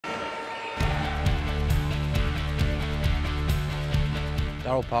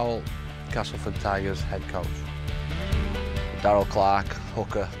Daryl Powell, Castleford Tigers head coach. Daryl Clark,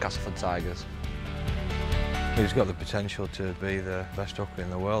 hooker, Castleford Tigers. He's got the potential to be the best hooker in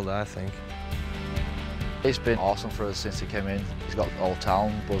the world, I think. It's been awesome for us since he came in. He's got the whole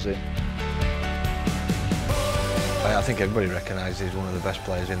town buzzing. I think everybody recognises he's one of the best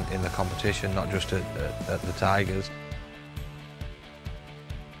players in the competition, not just at the Tigers.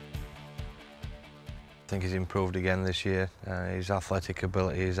 I think he's improved again this year. His athletic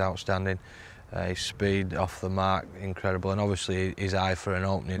ability is outstanding. His speed off the mark, incredible, and obviously his eye for an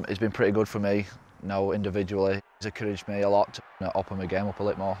opening. It's been pretty good for me, individually. He's encouraged me a lot to up my game up a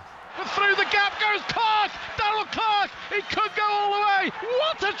little more. But through the gap goes Clark! Daryl Clark! He could go all the way!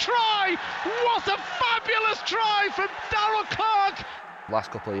 What a try! What a fabulous try from Daryl Clark!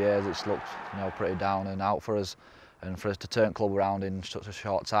 Last couple of years it's looked pretty down and out for us, and for us to turn club around in such a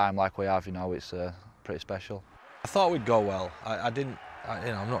short time like we have, it's pretty special. I thought we'd go well.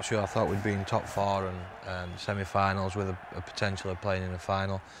 I'm not sure I thought we'd be in top four and semi-finals with a potential of playing in a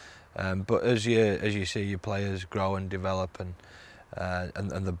final. But as you see your players grow and develop and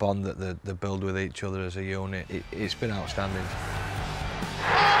the bond that they build with each other as a unit, it's been outstanding.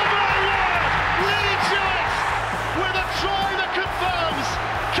 Oh my word! Leeds United with a try that confirms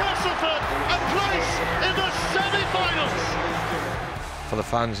Castleford a place in the semi-finals. For the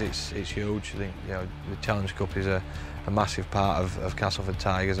fans, it's huge. I think the Challenge Cup is a massive part of Castleford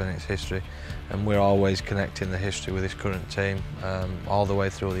Tigers and its history, and we're always connecting the history with this current team. All the way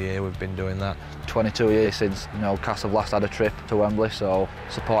through the year we've been doing that. 22 years since Cas have last had a trip to Wembley, so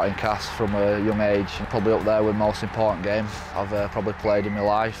supporting Cas from a young age, probably up there with the most important game I've probably played in my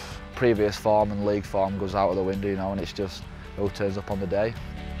life. Previous form and league form goes out of the window, and it's just who turns up on the day.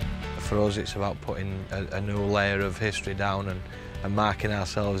 For us, it's about putting a new layer of history down and marking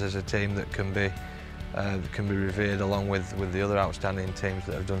ourselves as a team that can be revered along with the other outstanding teams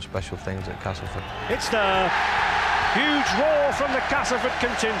that have done special things at Castleford. It's the huge roar from the Castleford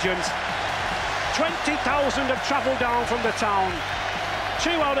contingent. 20,000 have travelled down from the town. 2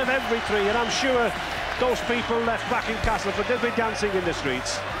 out of every 3, and I'm sure those people left back in Castleford, they'll be dancing in the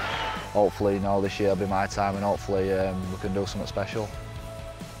streets. Hopefully, this year will be my time, and hopefully we can do something special.